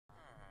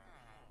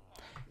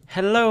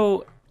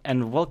Hello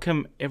and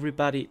welcome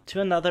everybody to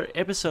another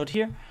episode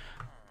here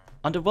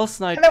on the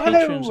Welsknight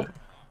Patreon. Hello.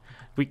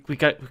 We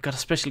got a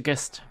special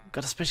guest.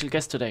 Got a special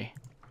guest today.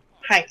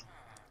 Hi.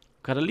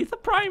 Got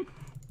AlethaPrime.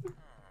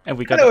 And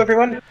we got Hello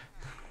everyone.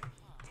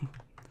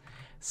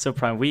 So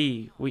Prime,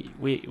 we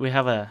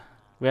have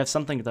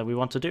something that we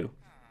want to do.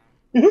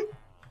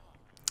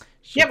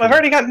 Yep, I've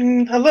already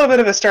gotten a little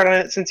bit of a start on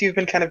it since you've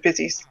been kind of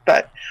busy,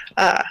 but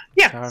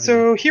yeah.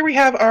 So here we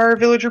have our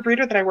villager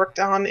breeder that I worked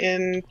on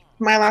in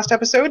my last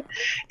episode,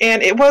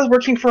 and it was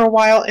working for a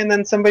while, and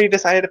then somebody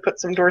decided to put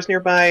some doors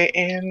nearby,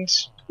 and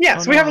yeah,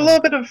 so we have a little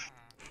bit of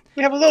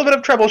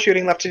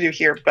troubleshooting left to do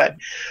here, but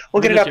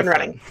we'll get it up and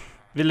running.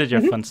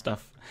 Villager fun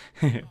stuff.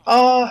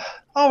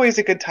 Always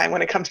a good time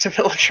when it comes to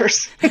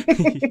villagers.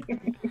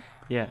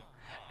 Yeah,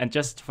 and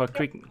just for a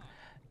quick,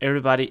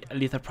 everybody,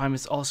 AlethaPrime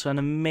is also an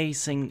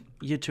amazing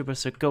YouTuber,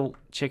 so go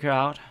check her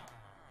out.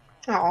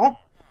 Aw.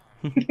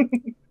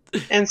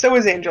 And so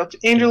is Angel.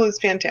 Angel is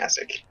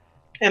fantastic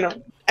and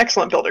an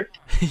excellent builder.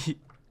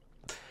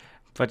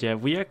 But yeah,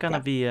 we are gonna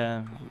be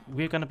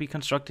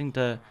constructing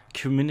the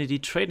community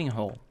trading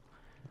hall.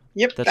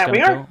 Yep, that's gonna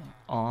go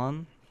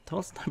on the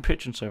Welsknight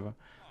Patreon server.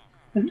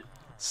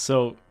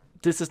 So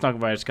this is not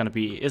where it's gonna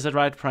be. Is it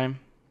right, Prime?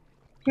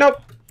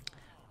 Nope.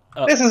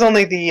 This is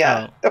only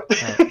the.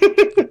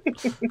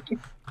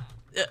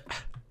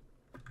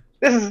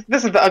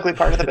 This is the ugly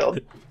part of the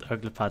build. The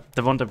ugly part,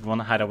 the one that we want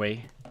to hide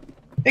away.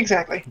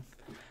 Exactly.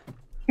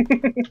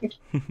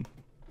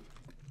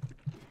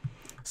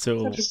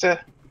 So just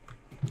a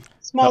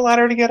small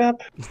ladder to get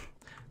up.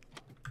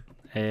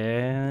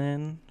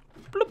 And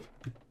bloop.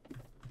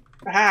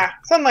 Aha!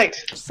 Sunlight.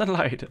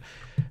 Sunlight.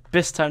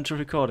 Best time to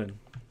record in.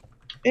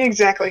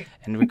 Exactly.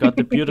 And we got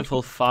the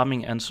beautiful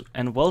farming and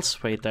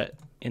Welsknight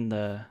in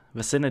the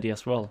vicinity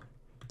as well.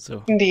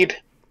 So. Indeed.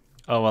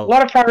 Oh well. A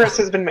lot of progress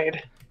has been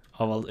made.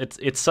 Oh well,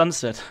 it's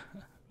sunset.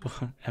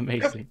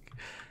 Amazing.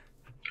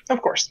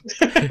 Of course.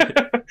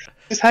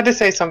 Just had to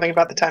say something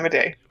about the time of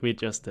day. We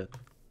just did.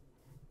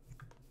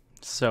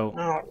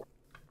 So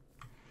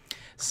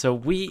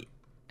we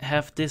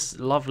have this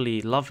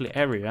lovely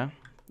area.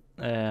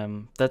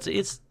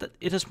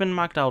 It has been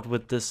marked out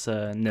with this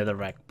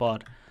netherrack,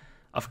 but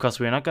of course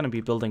we're not going to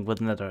be building with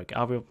netherrack,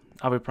 are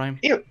we, Prime?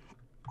 Ew.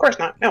 Of course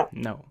not. No.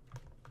 No.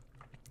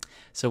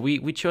 So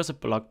we chose a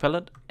block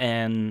pallet,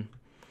 and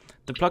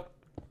the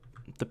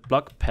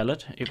block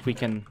pallet, if we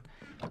can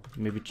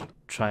maybe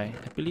try,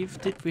 I believe,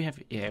 we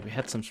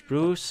had some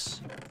spruce,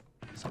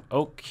 some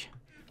oak.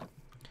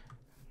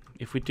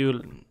 If we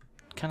do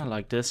kind of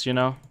like this, you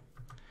know,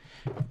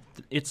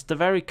 it's the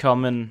very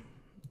common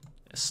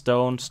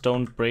stone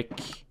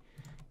brick,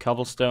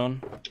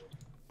 cobblestone.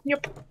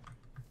 Yep.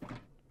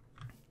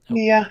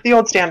 Yeah, the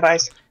old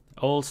standbys.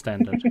 Old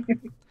standard.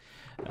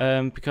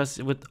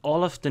 Because with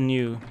all of the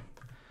new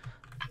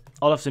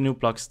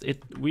blocks,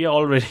 we are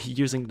already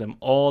using them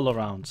all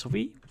around. So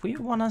we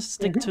want to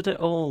stick to the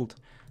old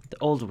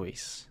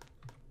ways.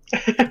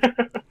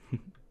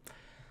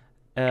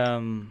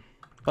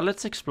 But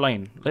let's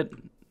explain.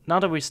 Now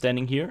that we're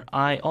standing here,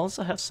 I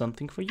also have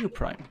something for you,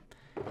 Prime,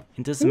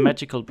 in this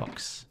magical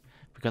box.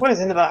 Because what is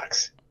in the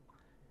box?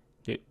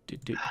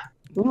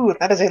 Ooh,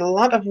 that is a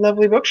lot of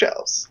lovely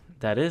bookshelves.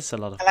 That is a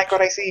lot of. I like what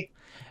I see.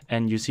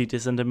 And you see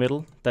this in the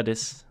middle? That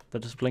is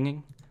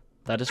blinging.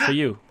 That is for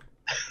you.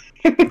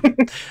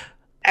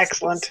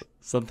 Excellent.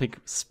 Something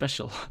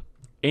special.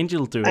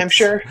 Angel do it. I'm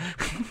sure.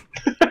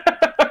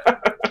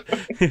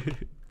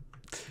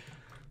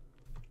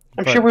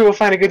 I'm sure we will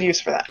find a good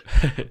use for that.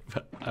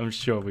 I'm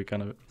sure we're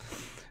gonna.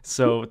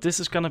 So this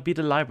is gonna be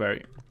the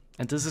library,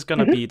 and this is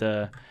gonna be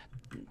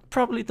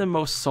probably the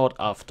most sought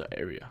after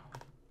area.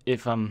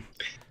 If I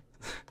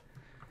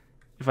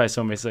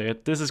so may say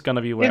it, this is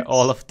gonna be where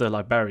all of the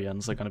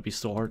librarians are gonna be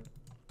stored.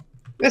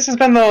 This has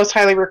been the most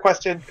highly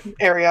requested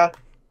area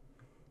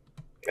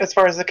as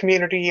far as the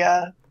community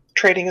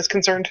trading is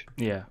concerned.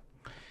 Yeah,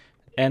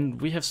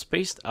 and we have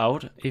spaced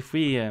out. If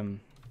we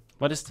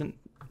what is the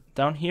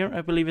down here?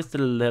 I believe it's the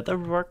leather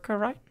worker,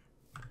 right?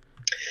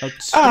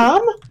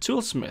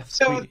 Toolsmith.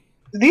 So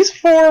these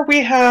four,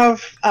 we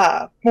have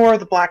more of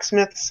the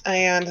blacksmiths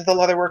and the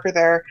leather worker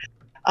there.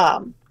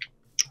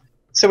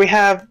 So we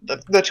have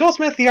the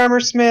toolsmith, the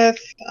armorsmith.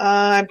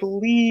 I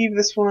believe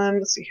this one.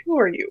 Let's see, who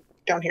are you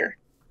down here?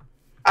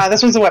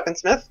 This one's a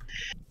weaponsmith.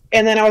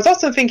 And then I was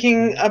also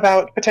thinking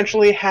about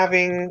potentially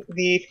having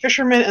the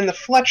fisherman and the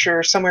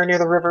Fletcher somewhere near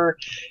the river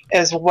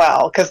as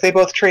well, because they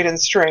both trade in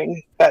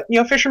string. But, you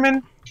know,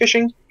 fishermen,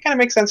 fishing, kind of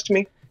makes sense to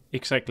me.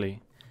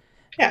 Exactly.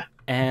 Yeah.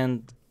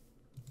 And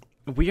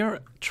we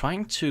are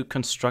trying to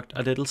construct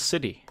a little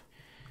city.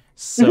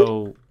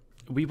 So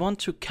we want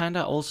to kind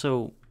of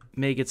also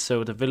make it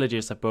so the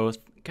villagers are both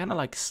kind of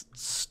like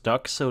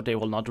stuck, so they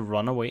will not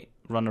run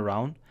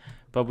around.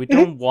 But we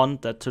don't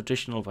want that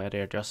traditional where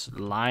they're just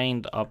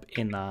lined up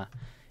in a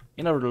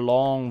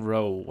long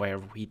row where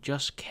we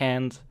just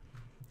can't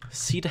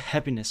see the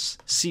happiness,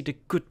 see the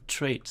good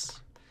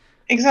traits.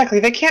 Exactly.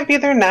 They can't be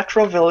their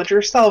natural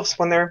villager selves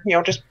when they're, you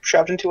know, just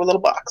shoved into a little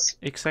box.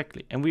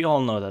 Exactly. And we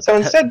all know that. So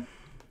instead...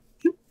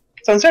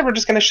 So instead, we're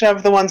just going to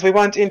shove the ones we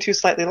want into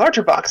slightly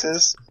larger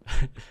boxes.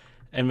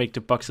 And make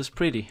the boxes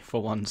pretty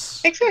for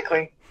once.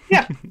 Exactly.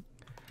 Yeah.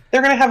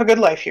 They're going to have a good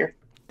life here.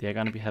 They're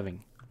gonna be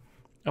having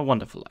a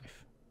wonderful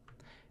life.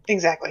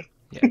 Exactly.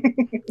 Yeah.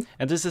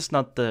 And this is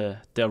not the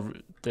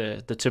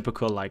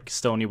typical like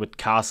Stony with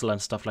castle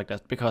and stuff like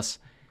that, because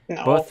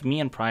No. both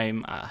me and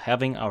Prime are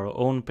having our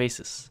own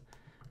bases.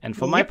 And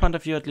from my point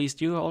of view, at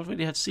least, you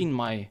already have seen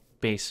my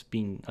base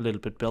being a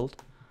little bit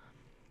built.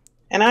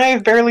 And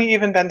I've barely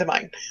even been to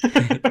mine.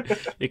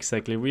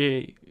 Exactly.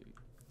 We're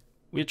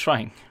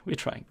trying.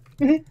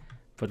 Mm-hmm.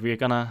 But we're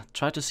gonna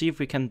try to see if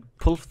we can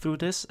pull through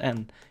this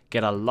and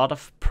get a lot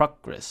of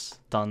progress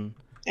done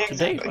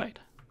today, right?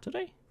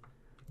 Today?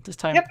 This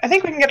time? Yep, I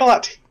think we can get a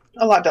lot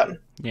done.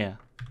 Yeah.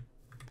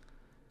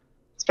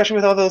 Especially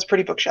with all those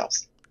pretty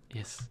bookshelves.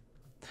 Yes.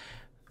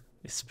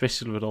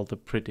 Especially with all the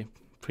pretty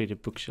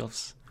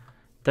bookshelves.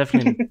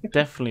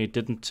 Definitely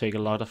didn't take a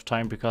lot of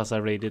time because I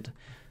raided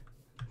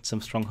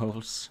some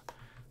strongholds.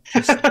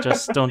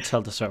 Just don't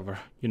tell the server,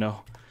 you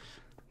know.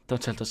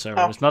 Don't tell the server.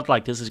 Oh. It's not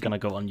like this is gonna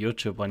go on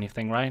YouTube or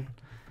anything, right?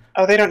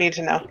 Oh, they don't need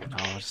to know.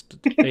 No,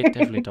 they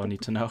definitely don't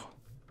need to know.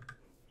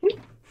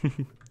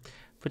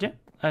 But yeah,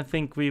 I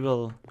think we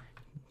will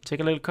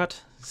take a little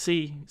cut,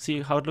 see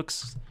how it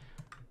looks.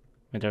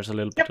 And there's a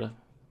little bit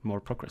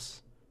more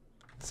progress.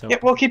 So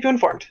yep, we'll keep you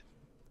informed.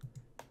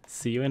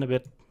 See you in a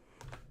bit.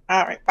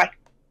 All right, bye.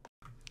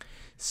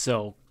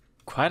 So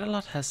quite a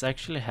lot has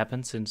actually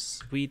happened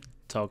since we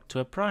talked to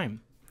a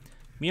Prime.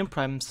 Me and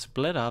Prime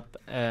split up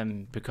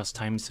because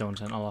time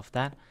zones and all of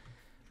that.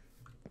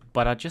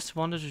 But I just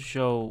wanted to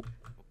show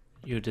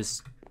you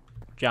this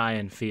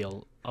giant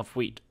field of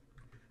wheat.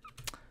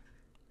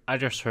 I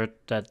just heard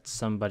that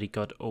somebody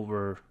got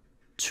over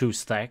 2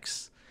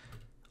 stacks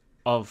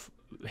of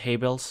hay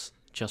bales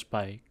just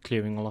by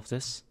clearing all of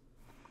this.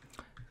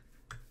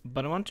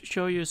 But I want to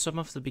show you some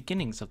of the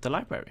beginnings of the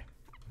library.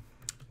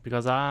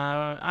 Because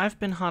I've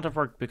been hard at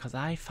work because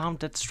I found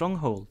that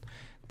stronghold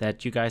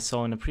that you guys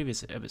saw in a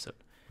previous episode.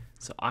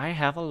 So I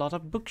have a lot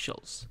of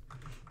bookshelves.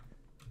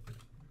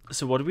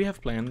 So what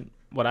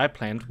I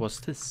planned was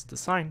this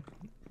design.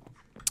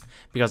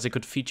 Because it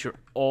could feature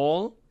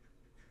all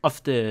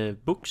of the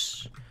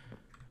books.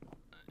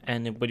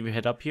 And when we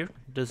head up here,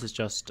 this is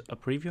just a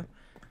preview.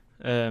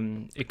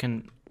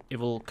 It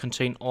will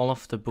contain all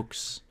of the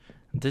books.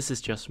 This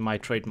is just my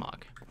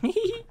trademark.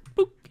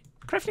 Book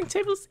crafting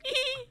tables.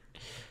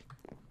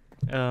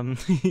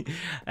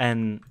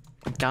 And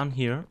down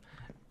here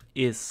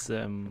is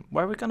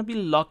where we're gonna be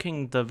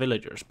locking the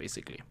villagers,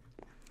 basically.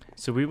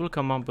 So we will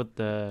come up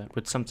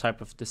with some type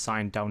of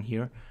design down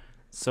here.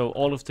 So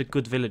all of the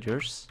good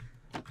villagers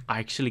are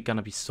actually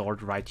gonna be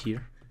stored right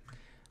here.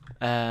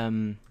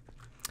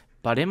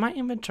 But in my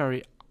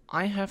inventory,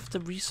 I have the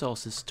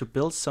resources to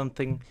build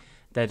something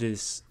that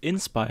is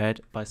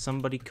inspired by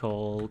somebody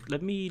called,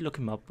 let me look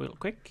him up real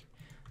quick,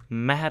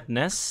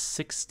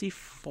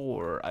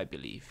 Madnes64, I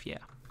believe, yeah.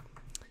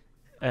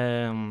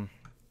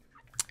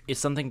 It's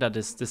something that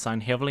is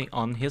designed heavily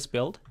on his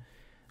build,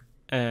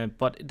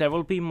 but there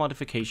will be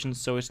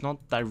modifications, so it's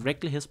not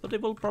directly his, but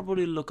it will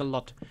probably look a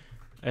lot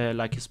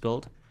like his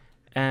build.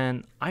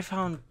 And I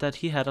found that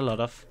he had a lot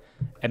of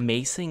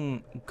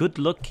amazing,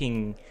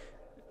 good-looking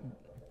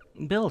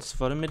builds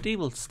for the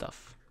medieval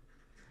stuff.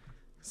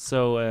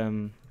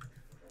 So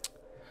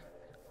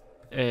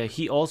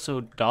he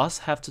also does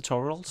have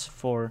tutorials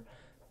for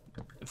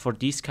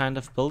these kind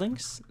of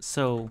buildings.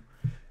 So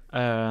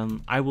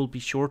I will be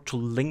sure to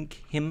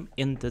link him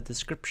in the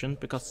description,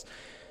 because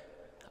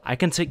I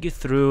can take you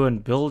through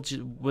and build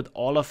with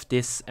all of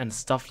this and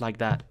stuff like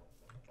that.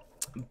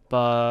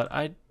 But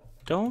I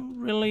don't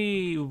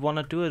really want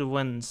to do it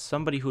when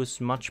somebody who's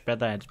much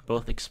better at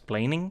both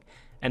explaining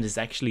and is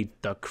actually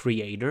the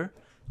creator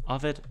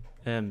of it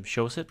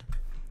shows it.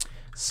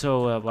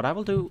 So what I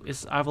will do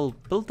is I will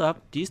build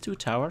up these 2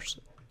 towers,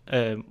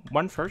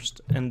 one first,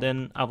 and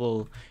then I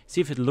will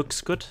see if it looks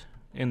good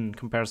in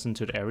comparison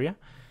to the area,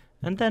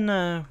 and then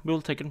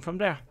we'll take it from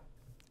there.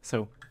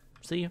 So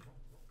see you.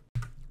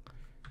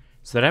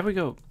 So there we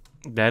go.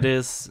 That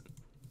is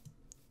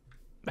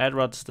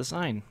Madrod's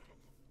design.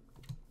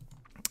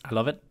 I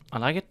love it. I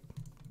like it.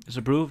 It's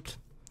approved.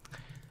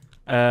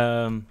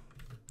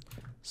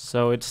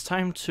 So it's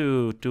time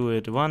to do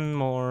it one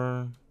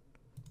more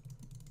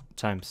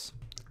times.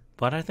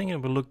 But I think it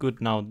will look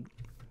good now.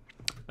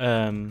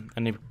 And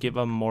it give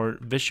a more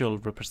visual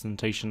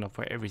representation of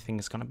where everything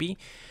is gonna be.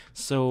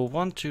 So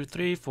 1, 2,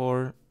 3,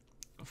 4,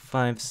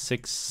 5,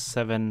 6,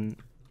 7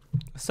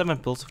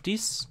 builds of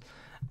these.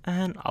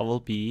 And I will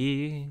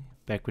be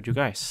back with you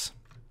guys.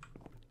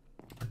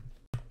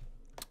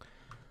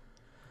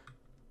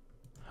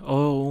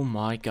 Oh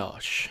my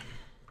gosh.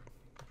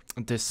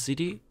 This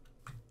city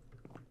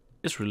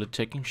is really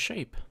taking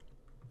shape.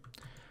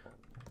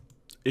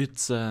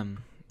 It's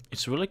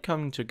really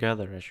coming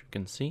together, as you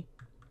can see.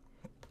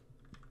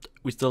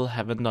 We still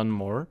haven't done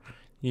more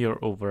here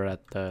over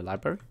at the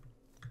library.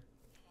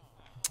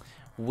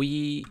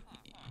 We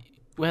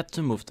had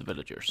to move the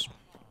villagers.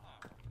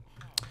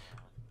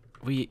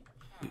 We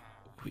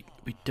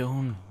we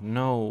don't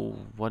know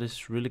what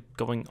is really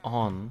going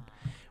on.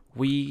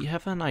 We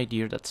have an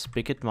idea that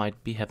Spigot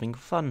might be having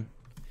fun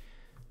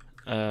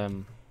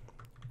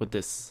with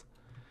this.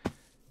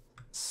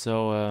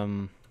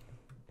 So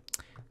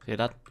yeah,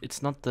 that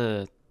it's not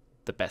the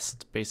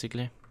best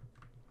basically.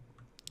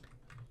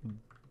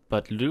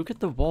 But look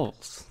at the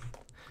walls.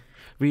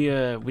 We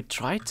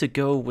tried to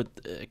go with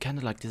kind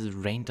of like this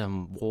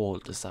random wall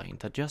design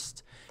that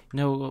just, you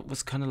know,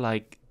 was kind of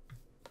like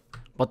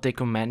what they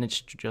could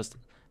manage to just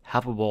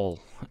have a wall.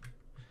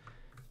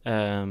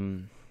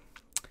 And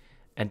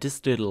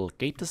this little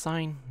gate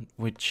design,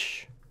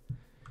 which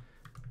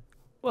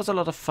was a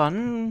lot of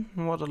fun,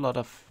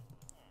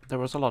 there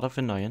was a lot of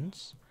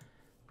annoyance.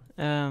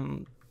 Yeah,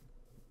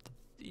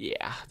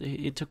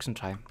 it took some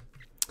time.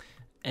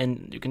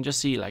 And you can just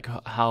see like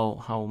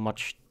how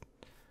much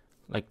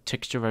like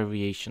texture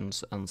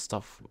variations and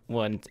stuff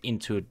went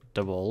into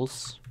the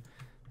walls.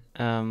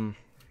 But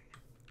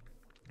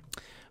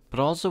I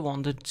also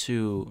wanted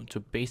to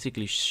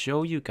basically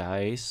show you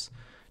guys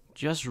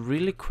just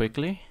really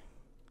quickly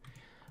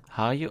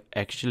how you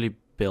actually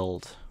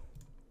build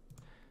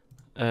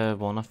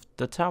one of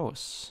the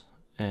towers.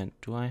 And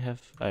do I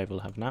have? I will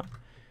have now.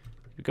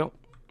 Here we go.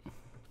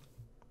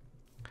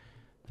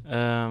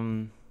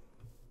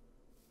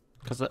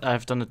 Because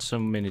I've done it so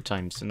many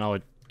times, and now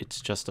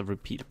it's just a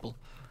repeatable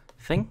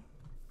thing.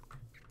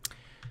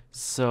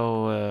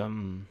 So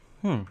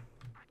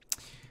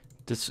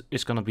this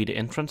is gonna be the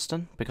entrance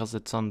then, because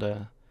it's on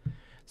the.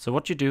 So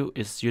what you do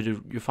is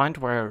you find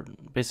where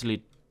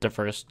basically the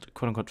first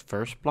quote-unquote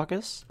first block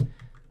is,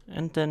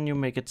 and then you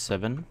make it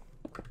 7.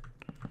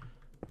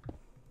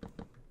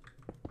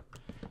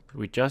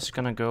 We're just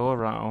gonna go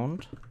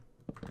around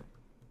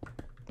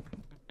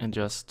and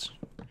just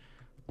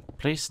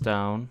place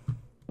down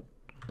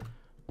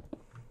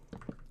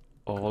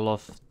all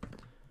of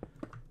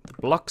the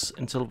blocks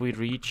until we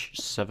reach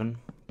 7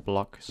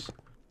 blocks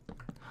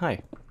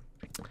high.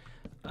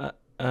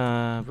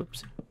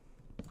 Whoops.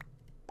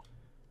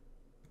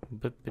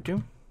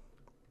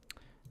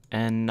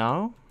 And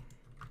now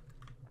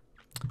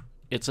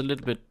it's a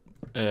little bit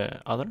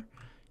other.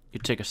 You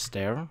take a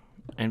stair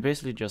and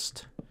basically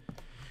just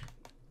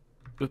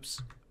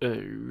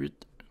do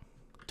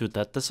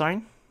that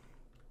design,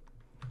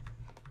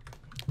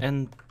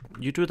 and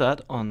you do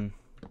that on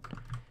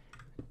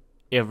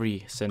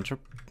every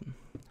centerpiece.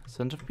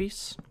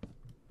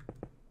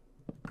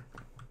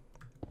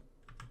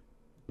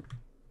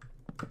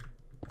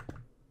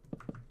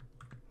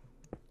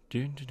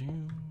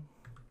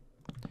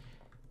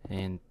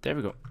 And there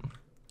we go.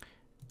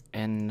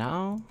 And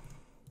now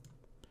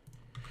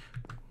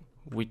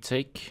we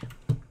take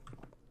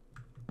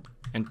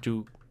and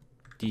do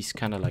these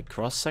kind of like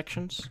cross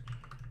sections.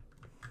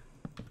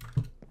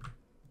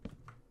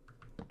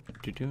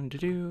 There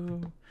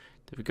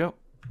we go.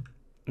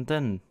 And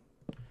then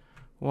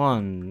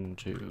 1,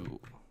 2,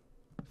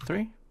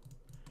 3,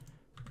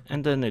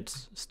 and then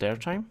it's stair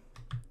time.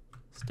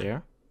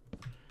 Stair,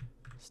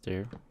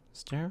 stair,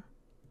 stair,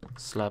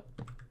 slap,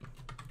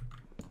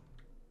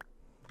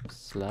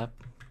 slap,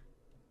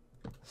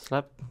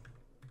 slap,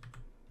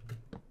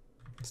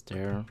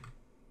 stair,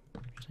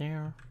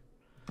 stair,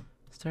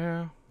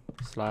 stair,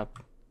 slap,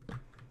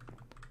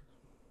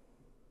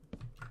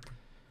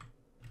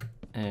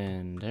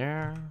 and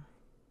there,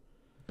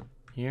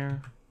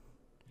 here,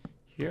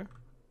 here,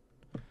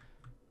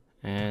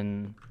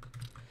 and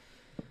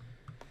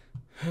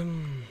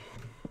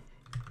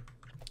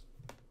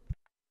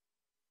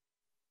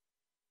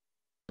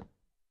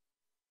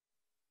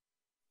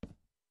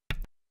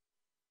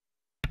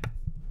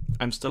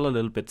I'm still a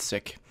little bit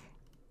sick,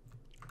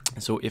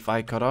 so if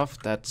I cut off,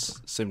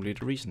 that's simply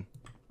the reason.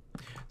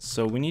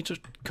 So we need to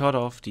cut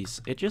off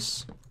these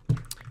edges,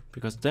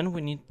 because then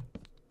we need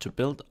to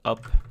build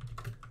up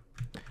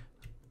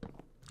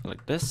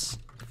like this,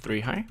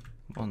 3 high,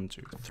 1,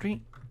 2,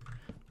 3,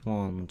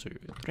 1, 2,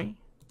 3,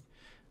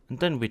 and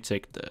then we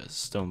take the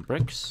stone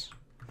bricks,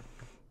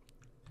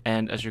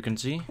 and as you can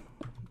see,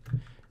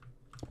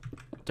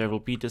 there will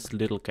be this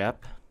little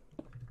gap,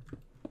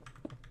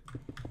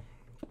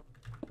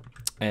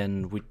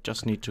 and we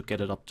just need to get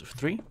it up to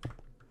 3,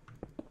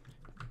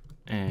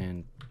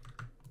 and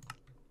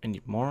I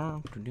need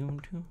more to do.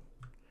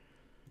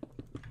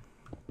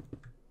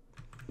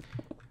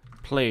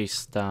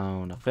 Place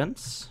down a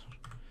fence,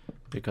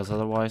 because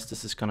otherwise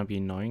this is gonna be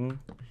annoying.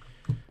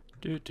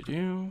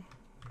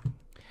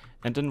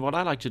 And then what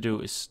I like to do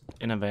is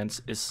in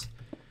events is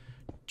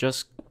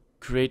just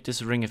create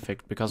this ring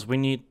effect, because we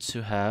need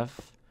to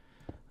have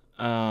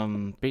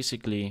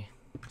basically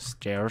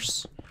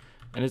stairs,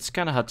 and it's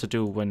kind of hard to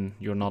do when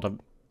you're not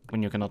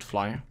when you cannot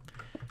fly.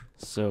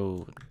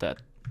 So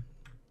that,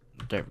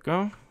 there we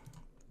go.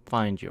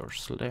 Find your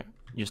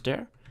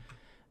stair,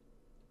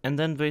 and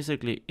then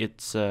basically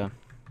it's the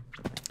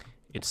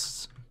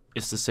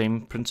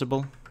same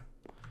principle,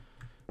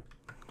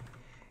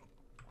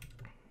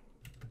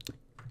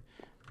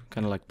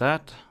 kind of like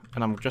that.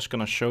 And I'm just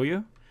gonna show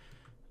you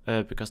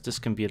because this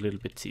can be a little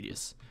bit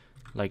tedious,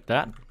 like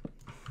that.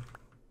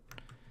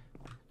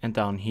 And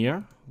down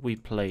here we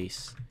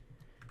place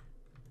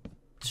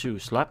 2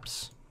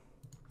 slabs.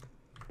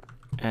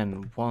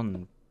 And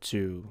 1,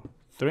 2,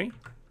 3.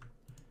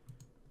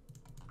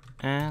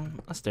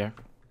 And a stair.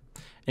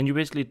 And you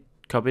basically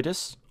copy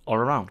this all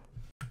around.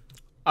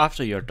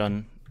 After you're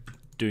done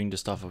doing the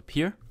stuff up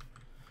here,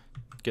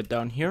 get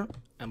down here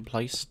and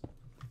place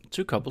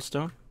 2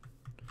 cobblestone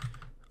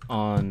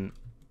on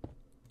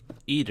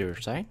either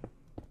side,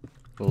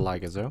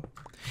 like so,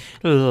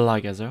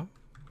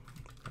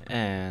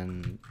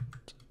 and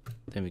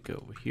then we go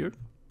over here,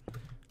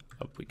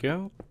 up we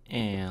go,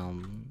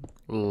 and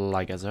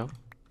like so,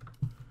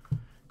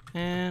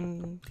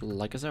 and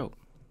like so.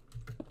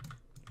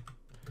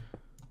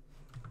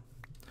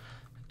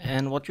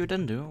 And what you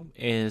then do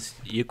is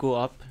you go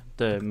up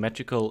the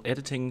magical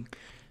editing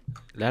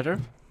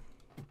ladder,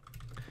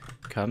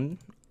 come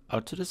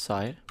out to the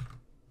side,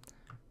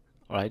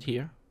 right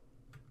here,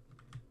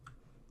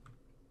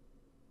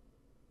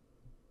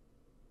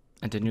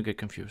 and then you get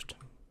confused.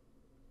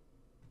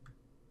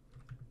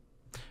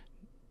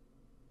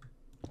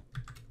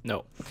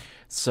 No,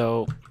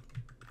 so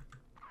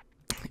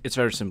it's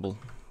very simple.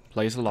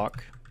 Place a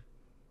lock,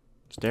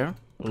 stair,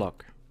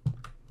 lock,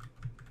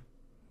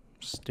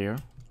 stair,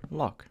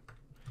 lock,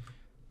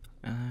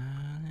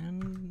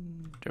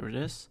 and there it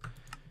is.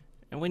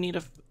 And we need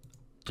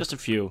just a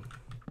few,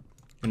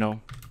 you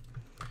know.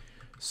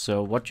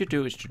 So what you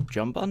do is you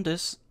jump on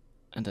this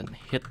and then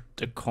hit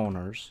the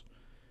corners,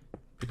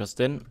 because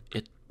then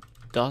it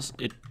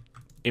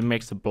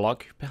makes a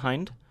block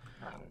behind,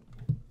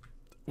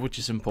 which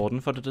is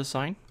important for the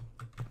design.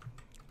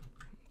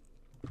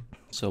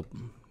 So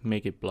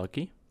make it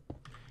blocky.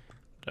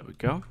 There we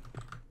go.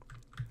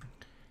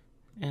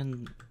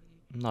 And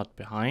not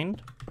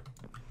behind,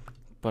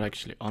 but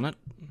actually on it,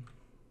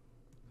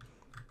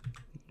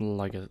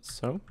 like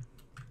so.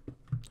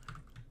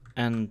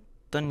 And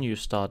then you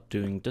start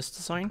doing this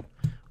design,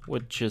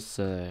 which is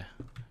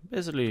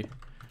basically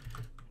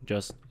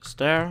just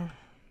stair,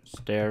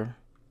 stair,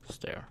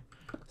 stair,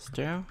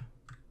 stair,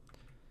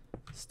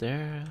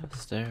 stair,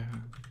 stair,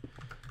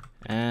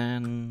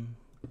 and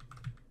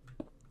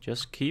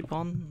just keep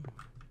on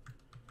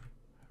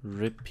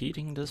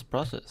repeating this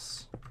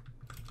process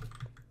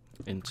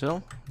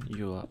until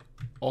you are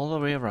all the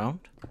way around,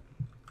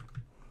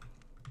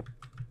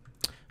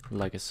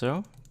 like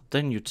so.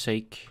 Then you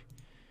take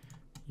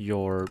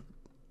your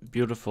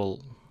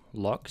beautiful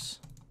logs.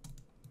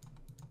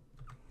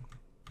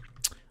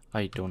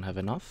 I don't have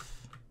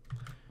enough.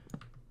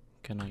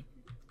 Can I?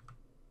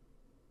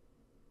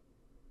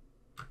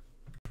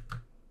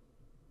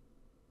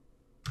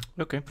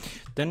 Okay,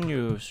 then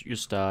you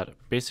start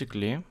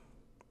basically.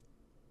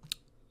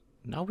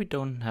 Now we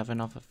don't have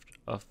enough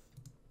of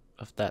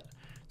that,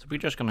 so we're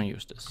just gonna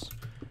use this.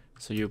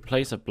 So you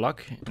place a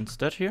block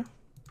instead here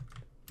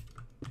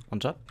on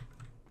top.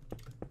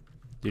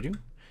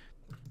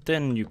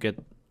 Then you get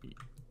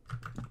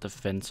the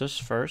fences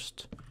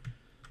first.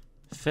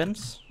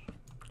 Fence,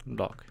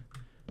 log,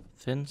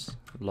 fence,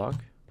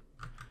 log,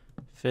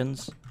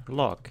 fence,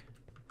 log,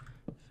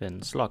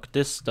 fence, log.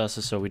 This does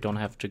it so we don't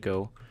have to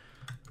go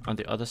on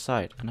the other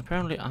side. And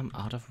apparently I'm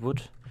out of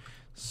wood,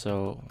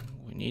 so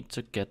we need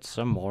to get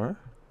some more.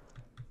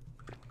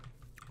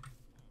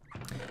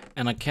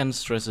 And I can't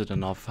stress it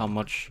enough how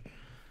much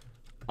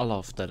I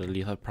love that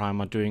AlethaPrime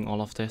are doing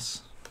all of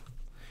this.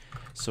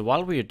 So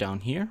while we're down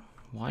here,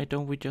 why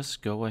don't we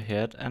just go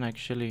ahead and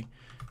actually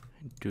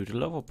do the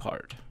lower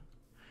part?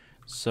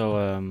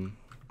 So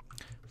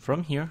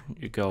from here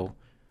you go,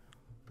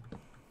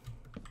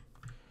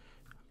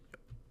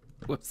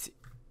 whoops,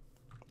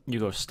 you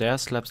go stair,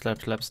 slab,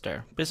 slab, slab,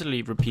 stair,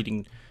 basically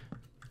repeating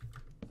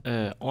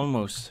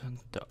almost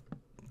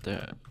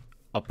the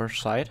upper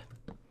side.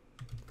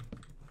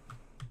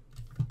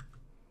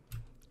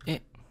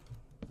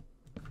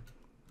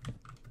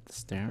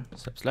 Stair,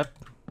 slab, slab.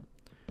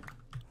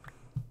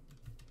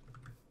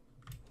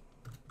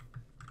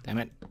 Damn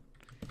it.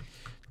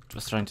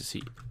 Was trying to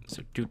see.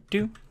 So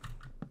do.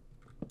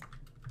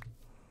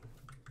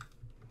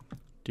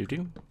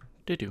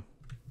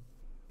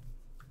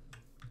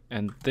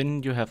 And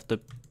then you have the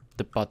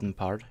bottom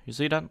part. You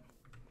see that?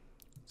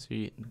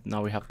 See,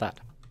 now we have that.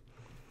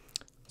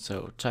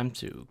 So time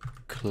to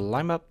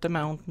climb up the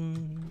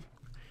mountain.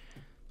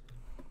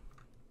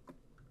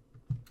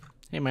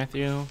 Hey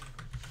Matthew.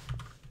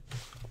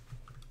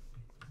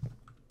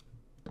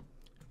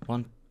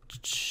 1,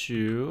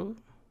 2.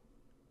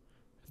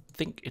 I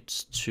think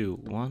it's 2.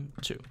 1,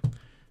 2.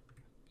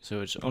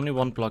 So it's only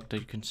one block that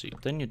you can see.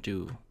 Then you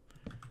do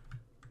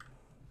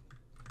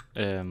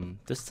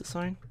this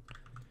design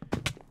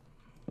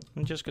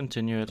and just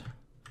continue it,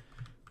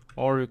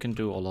 or you can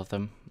do all of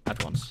them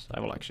at once. I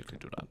will actually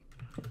do that.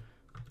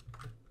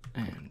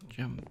 And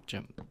jump,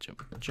 jump,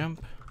 jump,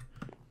 jump,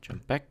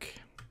 jump back.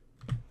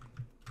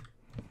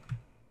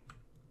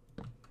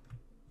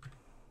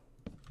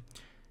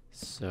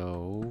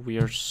 So we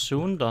are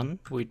soon done.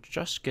 We're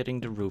just getting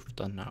the roof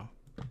done now.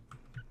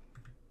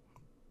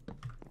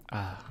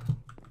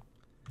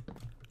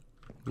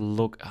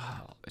 Look,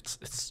 it's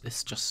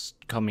it's just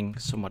coming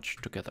so much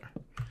together.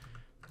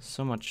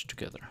 So much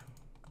together.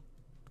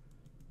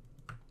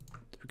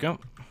 There we go.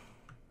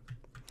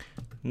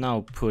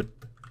 Now put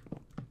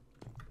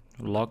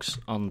logs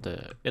on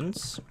the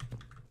ends.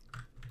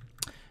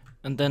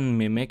 And then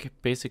mimic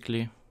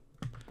basically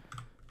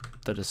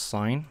the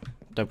design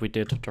that we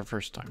did the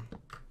first time.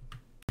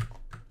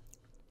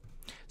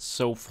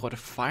 So for the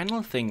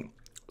final thing,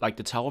 like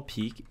the tower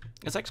peak,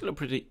 it's actually a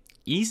pretty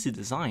easy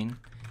design.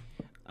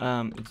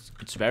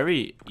 It's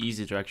very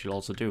easy to actually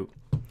also do.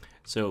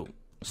 So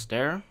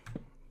stair,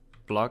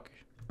 block,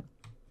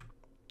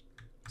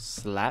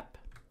 slab,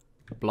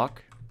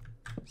 block,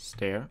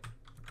 stair,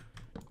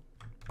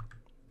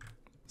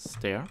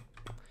 stair,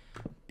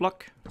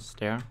 block,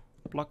 stair,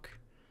 block,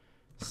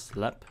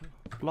 slab,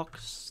 block,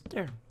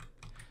 stair.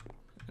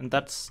 And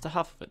that's the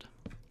half of it.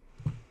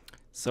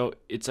 So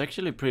it's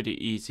actually pretty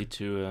easy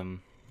to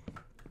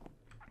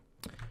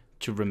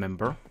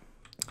remember.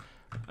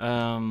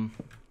 And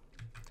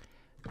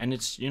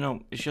it's, you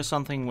know, it's just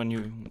something when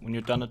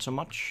you've done it so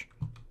much,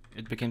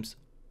 it becomes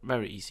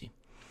very easy.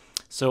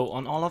 So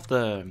on all of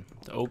the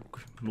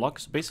oak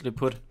blocks, basically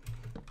put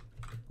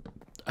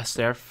a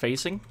stair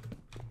facing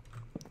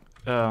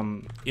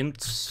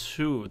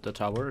into the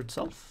tower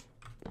itself,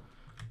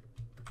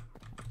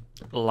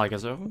 like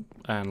so,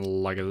 and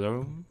like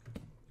so.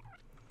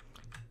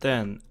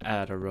 Then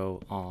add a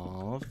row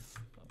of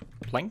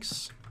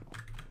planks.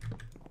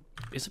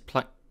 Is it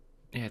plank?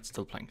 Yeah, it's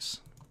still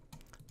planks.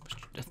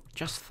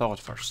 Just thought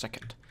for a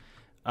second.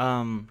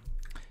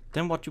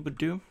 Then what you would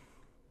do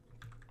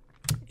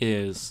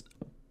is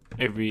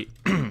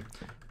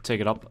take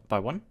it up by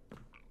 1,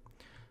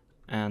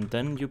 and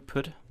then you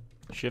put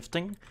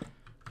shifting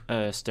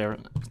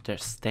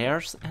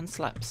stairs and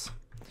slabs.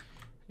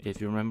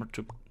 If you remember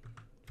to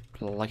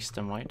place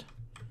them right.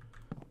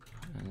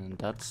 And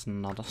that's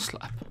not a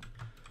slab.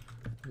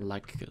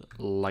 Like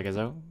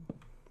so.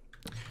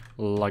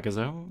 Like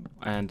so.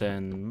 And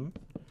then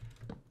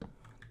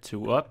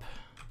 2 up.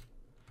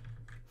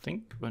 I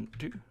think 1,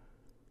 2.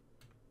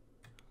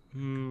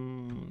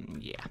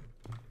 Yeah.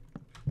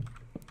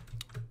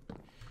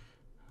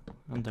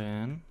 And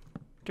then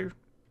 2.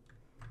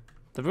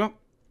 There we go.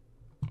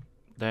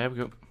 There we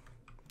go.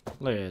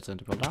 Let's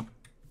enter pull down.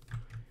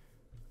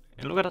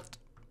 And look at that.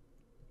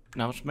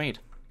 Now it's made.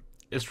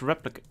 It's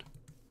replicate.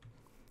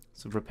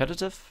 It's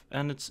repetitive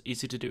and it's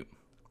easy to do.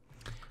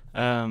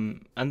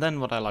 And then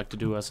what I like to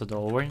do as a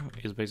doorway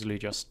is basically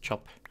just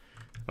chop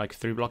like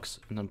 3 blocks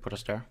and then put a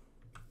stair.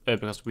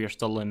 Because we are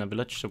still in a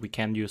village, so we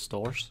can use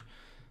doors.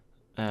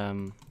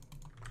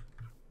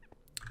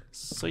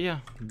 So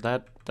yeah,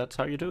 that's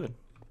how you do it.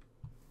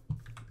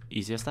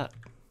 Easy as that.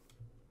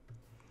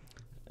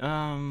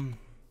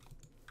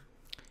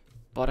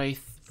 But I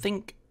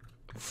think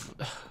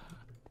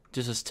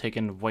this has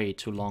taken way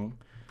too long.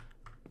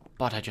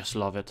 But I just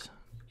love it.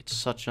 It's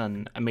such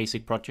an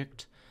amazing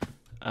project.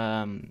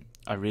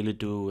 I really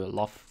do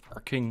love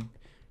working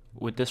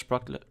with this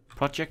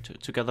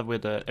project together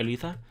with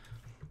Aletha.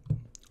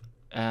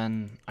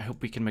 And I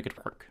hope we can make it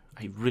work.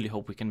 I really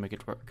hope we can make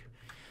it work.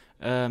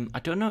 I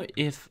don't know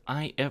if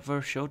I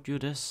ever showed you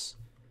this.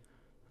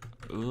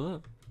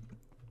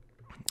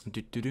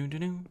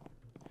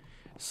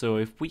 So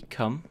if we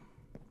come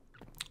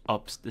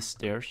up the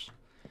stairs,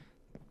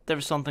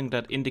 there's something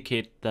that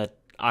indicates that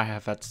I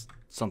have had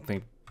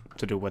something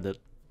to do with it.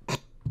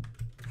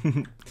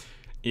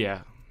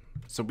 Yeah,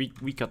 so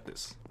we got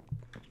this,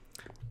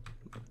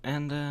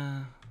 and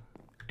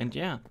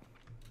yeah,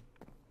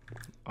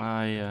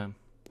 I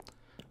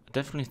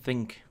definitely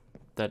think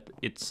that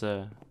it's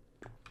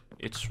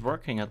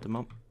working at the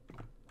moment.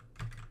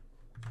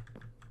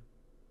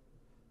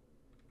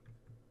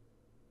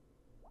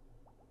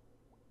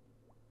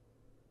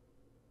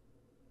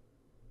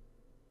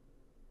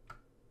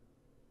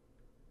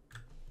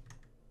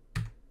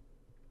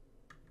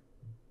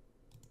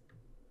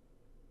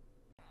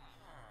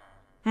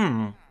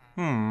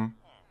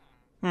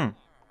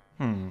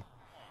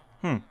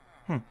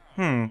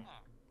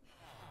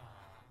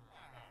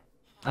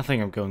 I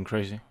think I'm going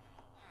crazy.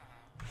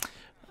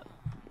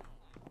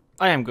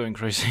 I am going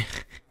crazy.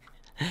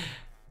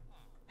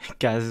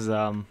 Guys,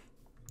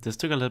 this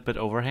took a little bit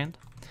overhand.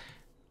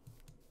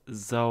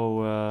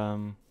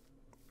 So,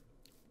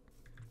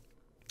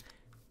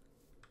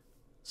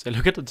 so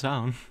look at the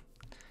town.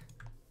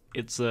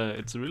 It's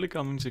really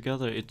coming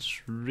together.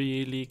 It's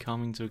really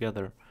coming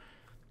together.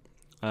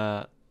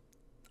 I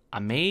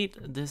made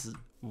this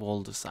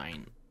wall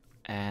design,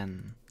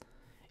 and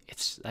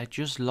I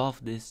just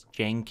love this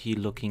janky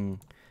looking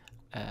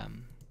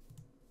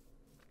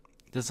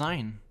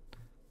design.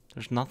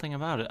 There's nothing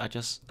about it. I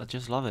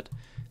just love it.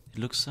 It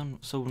looks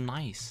so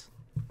nice.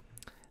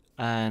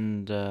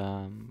 And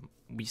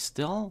we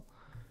still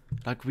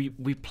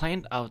we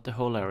planned out the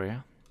whole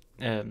area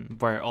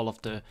where all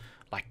of the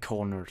like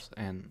corners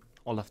and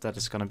all of that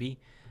is gonna be.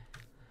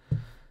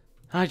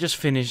 I just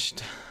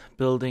finished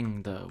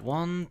building the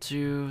 1,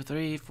 2,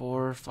 3,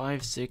 4,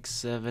 5, 6,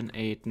 7,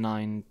 8,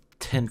 9,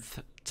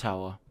 10th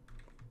tower,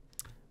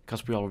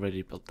 because we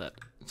already built that.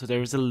 So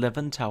there is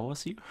 11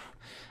 towers here.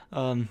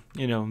 You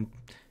know,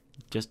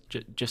 just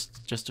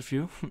a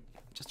few,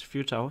 just a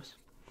few towers.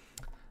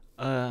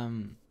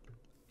 But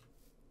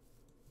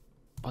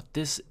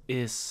this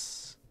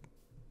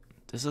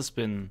has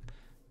been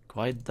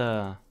quite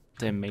the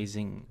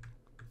amazing,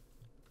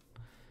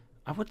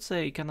 I would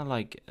say, kind of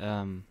like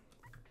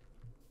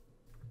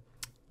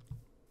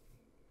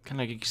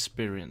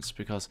experience,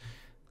 because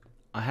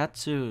I had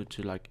to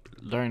like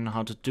learn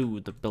how to do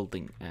the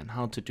building and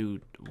how to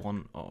do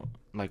one or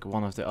like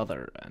one of the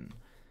other and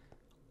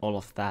all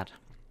of that.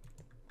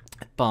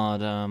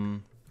 But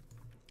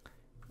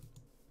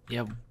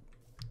yeah,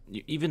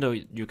 even though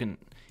you can,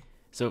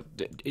 so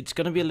it's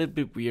gonna be a little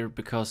bit weird,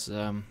 because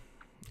in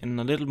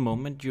a little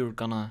moment you're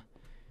gonna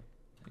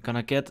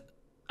get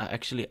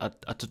actually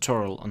a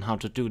tutorial on how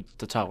to do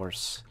the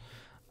towers.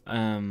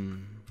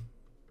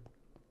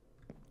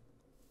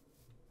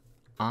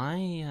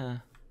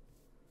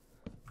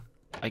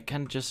 I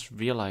can just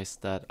realize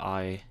that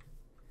I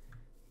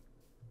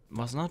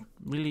was not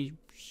really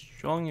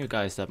showing you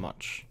guys that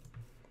much.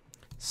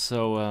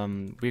 So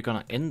we're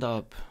gonna end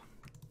up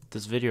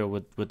this video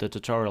with the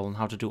tutorial on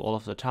how to do all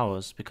of the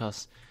towers,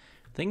 because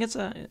I think it's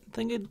a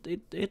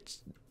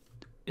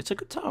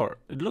good tower.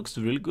 It looks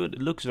really good.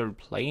 It looks very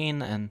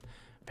plain and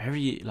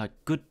very like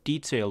good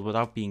detail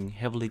without being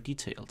heavily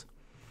detailed.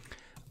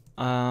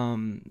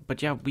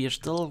 But yeah, we are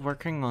still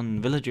working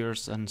on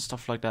villagers and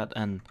stuff like that,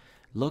 and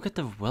look at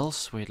the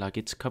Welsknight, like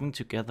it's coming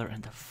together,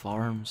 and the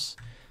farms.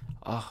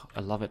 Oh, I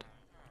love it.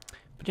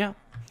 But yeah,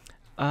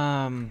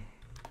 I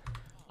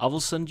will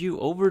send you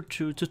over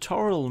to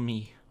tutorial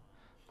me,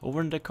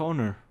 over in the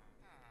corner,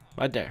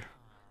 right there.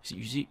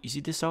 You see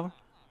this tower?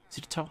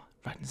 See the tower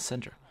right in the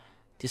center?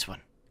 This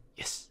one,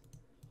 yes,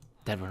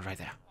 that one right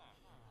there.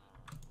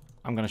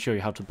 I'm gonna show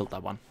you how to build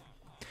that one.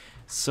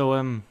 So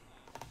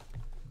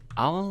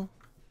I will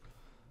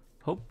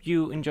hope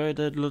you enjoyed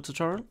the little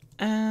tutorial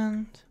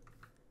and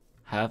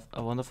have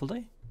a wonderful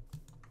day.